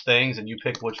things, and you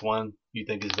pick which one you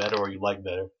think is better or you like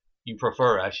better. You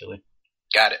prefer, actually.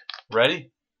 Got it.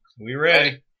 Ready? We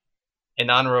ready. In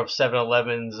honor of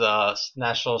 7-Eleven's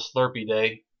National Slurpee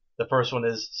Day, the first one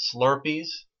is Slurpees,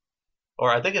 or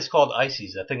I think it's called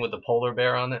Ices. I think with the polar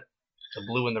bear on it. The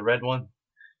blue and the red one.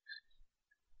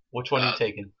 Which one are you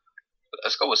taking?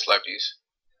 Let's go with Slurpees.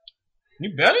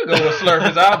 You better go with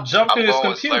Slurpees. I'll jump through I'm this going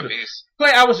with computer. Slurpees.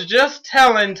 Clay, I was just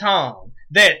telling Tom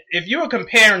that if you were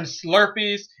comparing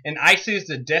Slurpees and Icy as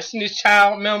the Destiny's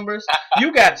Child members,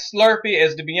 you got Slurpee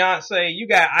as the Beyonce, you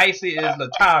got Icy as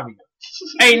Latavia.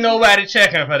 Ain't nobody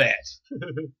checking for that.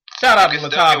 Shout out to You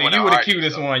can still get Latavia. one You of were the ours,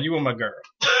 cutest though. one. You were my girl.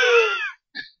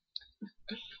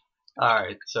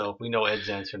 Alright, so we know Ed's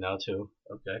answer now too.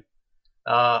 Okay.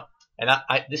 And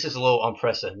I this is a little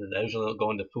unprecedented. I usually don't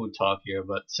go into food talk here,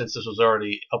 but since this was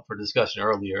already up for discussion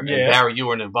earlier, Yeah. and Barry, you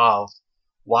weren't involved,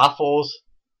 waffles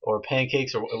or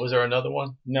pancakes, or was there another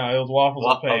one? No, it was waffles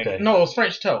and pancakes. Okay. No, it was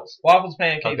French toast. Waffles,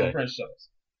 pancakes, Okay. and French toast.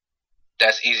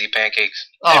 That's easy pancakes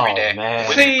Oh, every day man.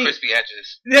 with See- crispy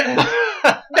edges.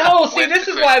 No, see, With this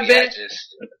the is why crispy Ben.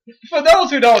 edges. For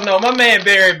those who don't know, my man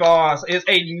Barry Barnes is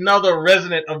another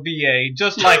resident of VA,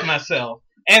 just like myself.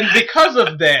 And because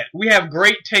of that, we have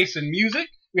great taste in music.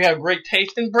 We have great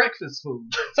taste in breakfast food.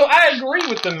 So I agree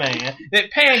with the man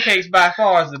that pancakes by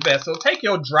far is the best. So take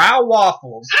your dry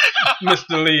waffles,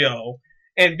 Mr. Leo,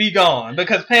 and be gone,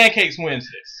 because pancakes wins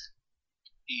this.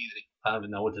 Easy. I don't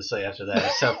even know what to say after that,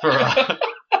 except for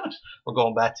we're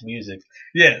going back to music.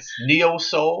 Yes. Neo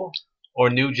Soul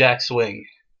or New Jack Swing?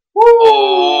 Woo!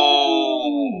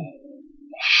 Oh.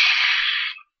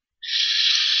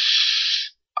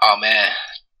 Oh man.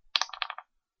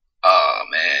 Oh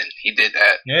man, he did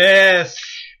that. Yes.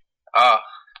 Oh,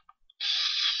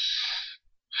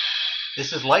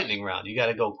 This is lightning round. You got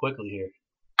to go quickly here.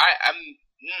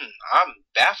 I'm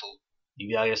baffled.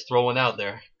 You got to just throw one out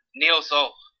there. Neo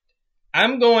Soul.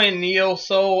 I'm going Neo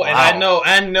Soul, and Wow.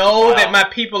 I know Wow. that my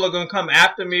people are going to come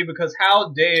after me, because how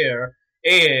dare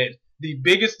Ed, the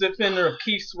biggest defender of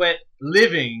Keith Sweat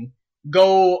living,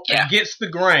 go Yeah. against the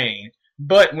grain.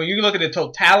 But when you look at the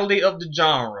totality of the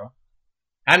genre,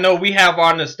 I know we have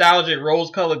our nostalgic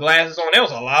rose-colored glasses on. There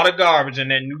was a lot of garbage in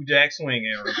that New Jack Swing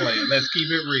era, player. Let's keep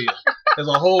it real. There's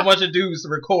a whole bunch of dudes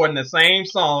recording the same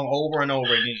song over and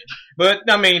over again. But,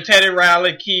 I mean, Teddy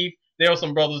Riley, Keith, there were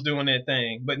some brothers doing their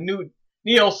thing. But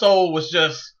Neo Soul was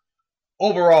just,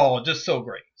 overall, just so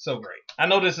great. So great. I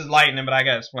know this is lightning, but I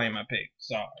gotta explain my pick.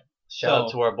 Sorry. Shout out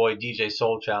So- to our boy DJ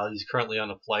Soulchild. He's currently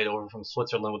on a flight over from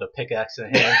Switzerland with a pickaxe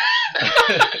in hand.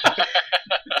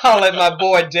 Holla at my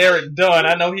boy Derek Dunn.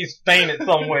 I know he's fainted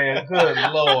somewhere. Good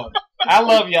Lord. I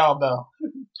love y'all, though.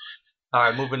 All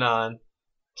right, moving on.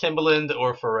 Timbaland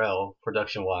or Pharrell,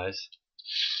 production-wise?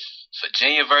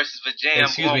 Virginia versus Virginia.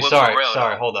 Excuse I'm me, going sorry, with Pharrell,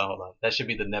 sorry. though. Hold on. That should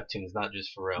be the Neptunes, not just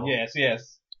Pharrell. Yes,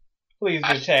 yes. Please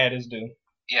I- give Chad his due.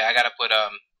 Yeah, I gotta put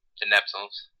the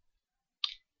Neptunes.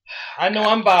 I know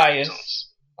I'm biased.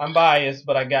 I'm biased,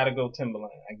 but I gotta go Timbaland.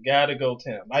 I gotta go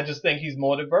Tim. I just think he's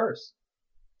more diverse.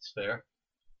 It's fair.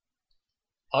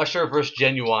 Usher versus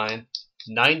Genuine,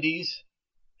 90s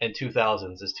and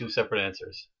 2000s is two separate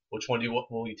answers. Which one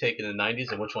will you take in the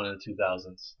 90s and which one in the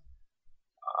 2000s?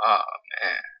 Oh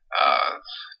man.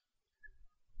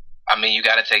 I mean, you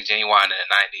gotta take Genuine in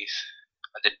the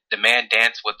 90s. The man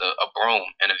danced with a broom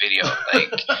in a video,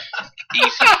 like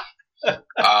easy.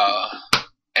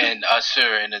 And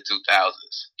Usher in the 2000s.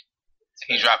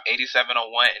 He dropped 87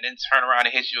 on one and then turn around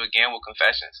and hit you again with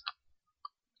Confessions.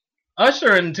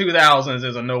 Usher in the 2000s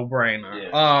is a no-brainer.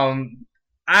 Yeah.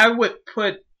 I would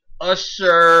put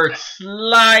Usher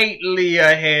slightly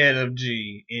ahead of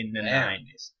G in the Yeah.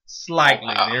 90s.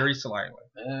 Slightly, Oh, wow. very slightly.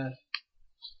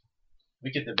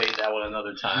 We could debate that one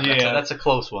another time. Yeah. That's a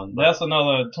close one. But That's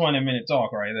another 20-minute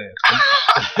talk right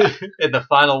there. and the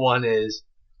final one is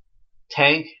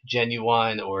Tank,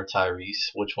 Genuine, or Tyrese.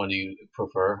 Which one do you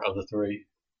prefer of the three?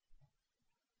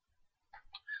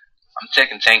 I'm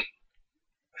taking Tank.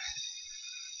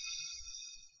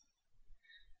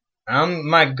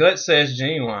 My gut says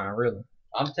Genuine, really.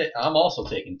 I'm also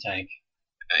taking Tank.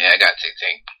 Yeah, I gotta take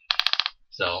Tank.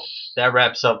 So that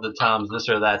wraps up the Tom's This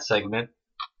or That segment.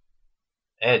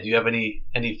 Ed, do you have any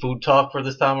food talk for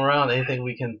this time around? Anything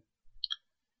we can?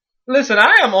 Listen,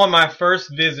 I am on my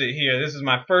first visit here. This is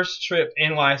my first trip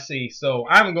NYC, so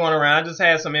I'm going around. I just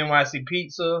had some NYC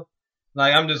pizza.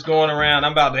 Like, I'm just going around.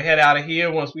 I'm about to head out of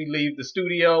here once we leave the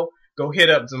studio. Go hit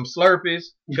up some Slurpees,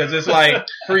 because it's like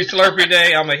free Slurpee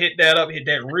day. I'm going to hit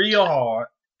that real hard.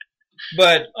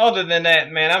 But other than that,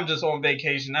 man, I'm just on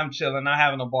vacation. I'm chilling. I'm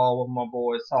having a ball with my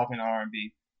boys talking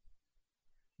R&B.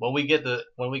 When we get the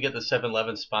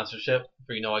 7-Eleven sponsorship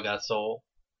for You Know I Got Soul,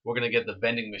 we're gonna get the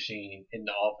vending machine in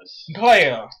the office.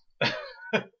 Player.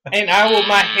 And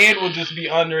my head will just be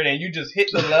under it, and you just hit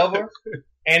the lever,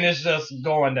 and it's just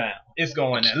going down. It's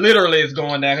going down. Literally, it's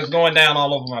going down. It's going down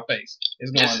all over my face.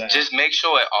 It's going down. Just make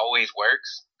sure it always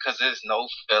works, because there's no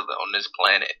filler on this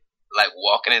planet. Like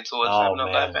walking into a Oh,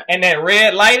 7-Eleven. And that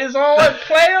red light is on,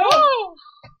 player.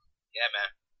 Yeah, man.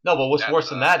 No, but what's That's, worse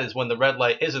than that is when the red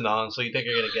light isn't on, so you think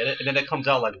you're gonna get it, and then it comes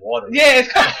out like water. Yeah,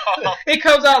 it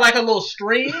comes out like a little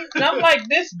stream, and I'm like,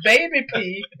 this baby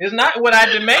pee is not what I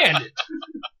demanded.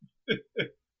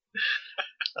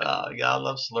 Oh, God, I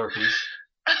love Slurpees.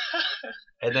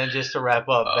 And then just to wrap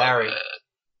up, Barry, man.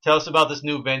 tell us about this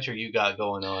new venture you got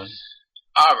going on.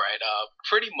 All right.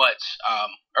 Pretty much.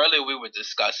 Earlier we were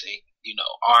discussing,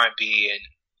 R&B and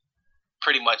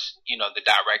pretty much, the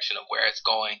direction of where it's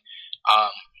going.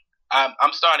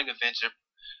 I'm starting a venture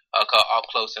called Up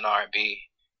Close in R&B,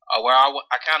 where I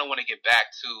kind of want to get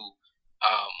back to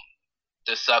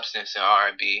the substance in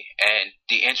R&B and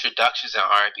the introductions in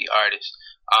R&B artists.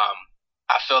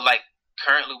 I feel like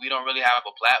currently we don't really have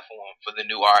a platform for the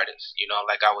new artists.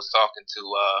 Like I was talking to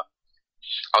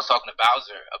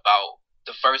Bowser about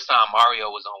the first time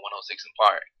Mario was on 106 in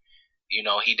Park.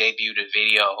 He debuted a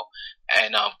video,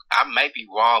 and I might be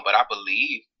wrong, but I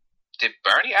believe, did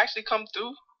Bernie actually come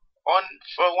through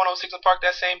for 106 in Park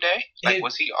that same day? Like,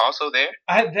 was he also there?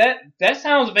 That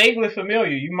sounds vaguely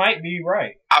familiar. You might be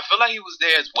right. I feel like he was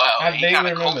there as well. I He kind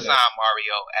of remember co-signed that.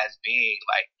 Mario as being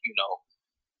like,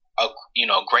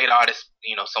 a great artist,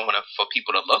 someone for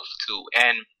people to look to.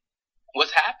 And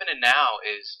what's happening now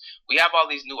is we have all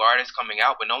these new artists coming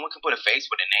out, but no one can put a face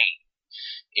with a name.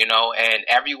 And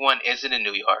everyone isn't in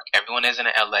New York. Everyone isn't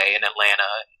in LA and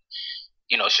Atlanta,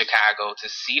 Chicago to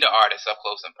see the artists up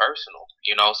close and personal.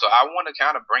 So I want to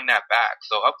kind of bring that back.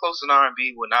 So Up Close in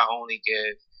R&B will not only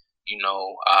give,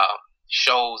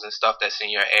 shows and stuff that's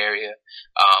in your area,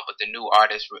 but the new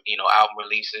artists, album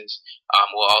releases,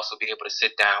 will also be able to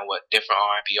sit down with different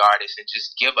R&B artists and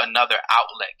just give another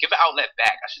outlet, give an outlet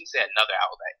back. I shouldn't say another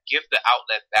outlet. Give the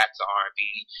outlet back to R&B.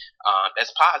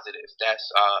 That's positive. That's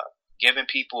giving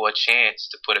people a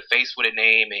chance to put a face with a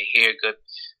name and hear good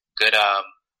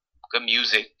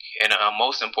music, and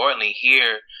most importantly,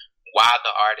 hear why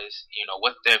the artist,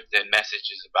 what their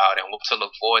message is about and what to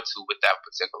look forward to with that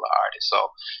particular artist. So,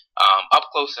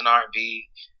 Up Close in R&B,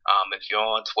 if you're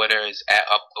on Twitter, it's at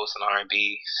Up Close in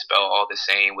R&B, spell all the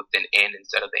same with an N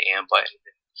instead of the N button.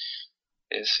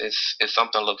 It's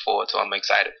something to look forward to. I'm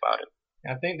excited about it.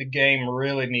 I think the game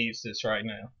really needs this right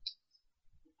now.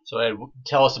 So, Ed,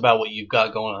 tell us about what you've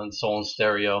got going on in Soul and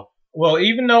Stereo. Well,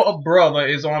 even though a brother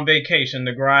is on vacation,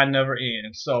 the grind never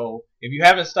ends. So if you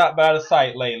haven't stopped by the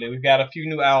site lately, we've got a few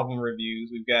new album reviews.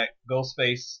 We've got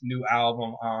Ghostface's new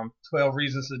album, 12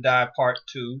 Reasons to Die Part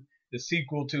 2, the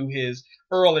sequel to his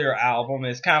earlier album.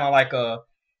 It's kind of like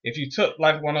if you took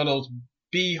like one of those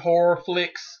B horror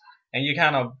flicks and you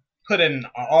kind of put an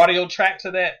audio track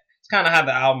to that, it's kind of how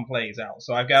the album plays out.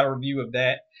 So I've got a review of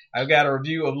that. I've got a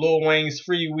review of Lil Wayne's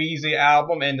Free Weezy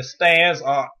album, and the stands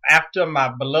are after my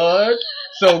blood.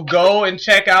 So go and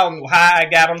check out how I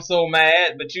got them so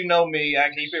mad. But you know me, I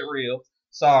keep it real.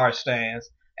 Sorry, stands.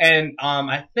 And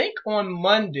I think on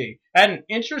Monday, I had an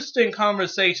interesting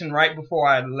conversation right before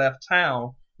I left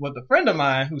town with a friend of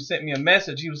mine who sent me a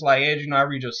message. He was like, Ed, I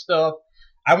read your stuff.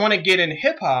 I want to get in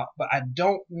hip-hop, but I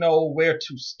don't know where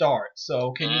to start.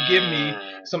 So can you give me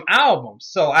some albums?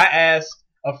 So I asked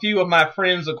a few of my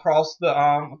friends across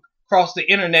the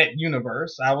internet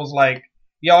universe. I was like,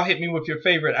 y'all hit me with your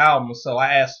favorite albums. So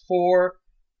I asked 4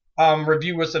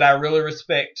 reviewers that I really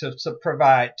respect to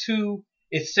provide 2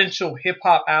 essential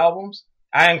hip-hop albums.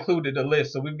 I included a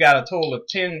list. So we've got a total of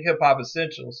 10 hip-hop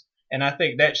essentials. And I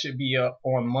think that should be up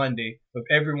on Monday with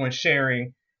everyone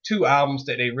sharing 2 albums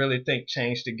that they really think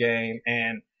changed the game.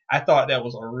 And I thought that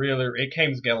was it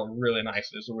came together really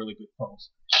nicely. It's a really good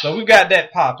post. So we got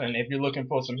that popping if you're looking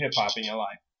for some hip hop in your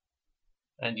life.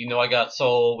 And I got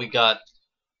soul. We got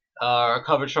our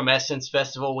coverage from Essence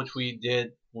Festival, which we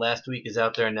did last week, is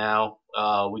out there now.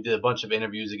 We did a bunch of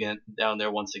interviews again down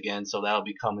there once again, so that'll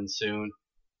be coming soon.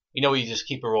 We just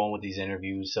keep it rolling with these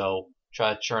interviews, so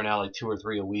try to churn out like 2 or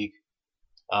 3 a week.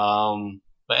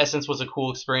 But Essence was a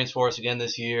cool experience for us again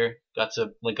this year. Got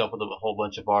to link up with a whole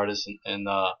bunch of artists and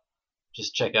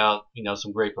just check out,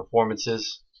 some great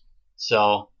performances.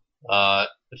 So,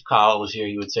 if Kyle was here,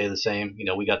 he would say the same.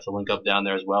 We got to link up down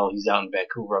there as well. He's out in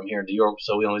Vancouver. I'm here in New York,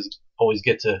 so we always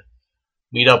get to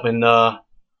meet up and,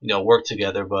 work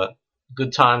together. But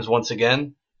good times once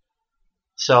again.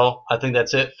 So I think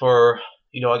that's it for,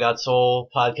 I Got Soul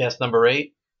podcast number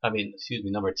 8.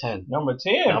 Number 10. Number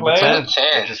 10. Number 10.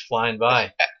 They're just flying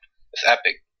by. It's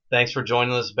epic. Thanks for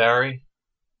joining us, Barry.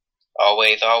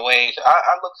 Always. I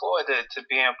look forward to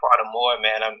being part of more,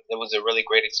 man. It was a really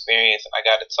great experience. I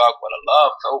got to talk with I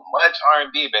love so much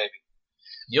R&B, baby.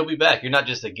 You'll be back. You're not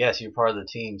just a guest. You're part of the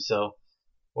team. So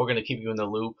we're going to keep you in the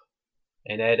loop.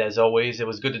 And Ed, as always, it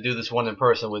was good to do this one in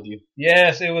person with you.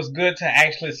 Yes, it was good to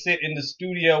actually sit in the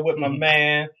studio with my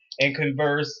man and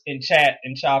converse and chat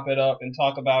and chop it up and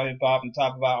talk about hip hop and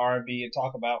talk about R&B and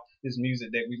talk about this music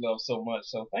that we love so much.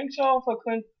 So thanks y'all for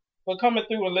coming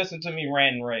through and listening to me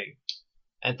rant and rave.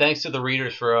 And thanks to the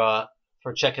readers for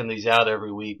checking these out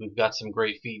every week. We've got some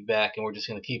great feedback, and we're just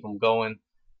going to keep them going.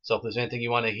 So if there's anything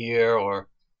you want to hear or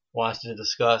want us to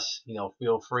discuss,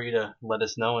 feel free to let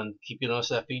us know and keep giving us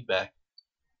that feedback.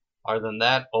 Other than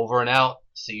that, over and out.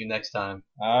 See you next time.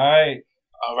 All right.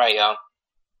 All right, y'all.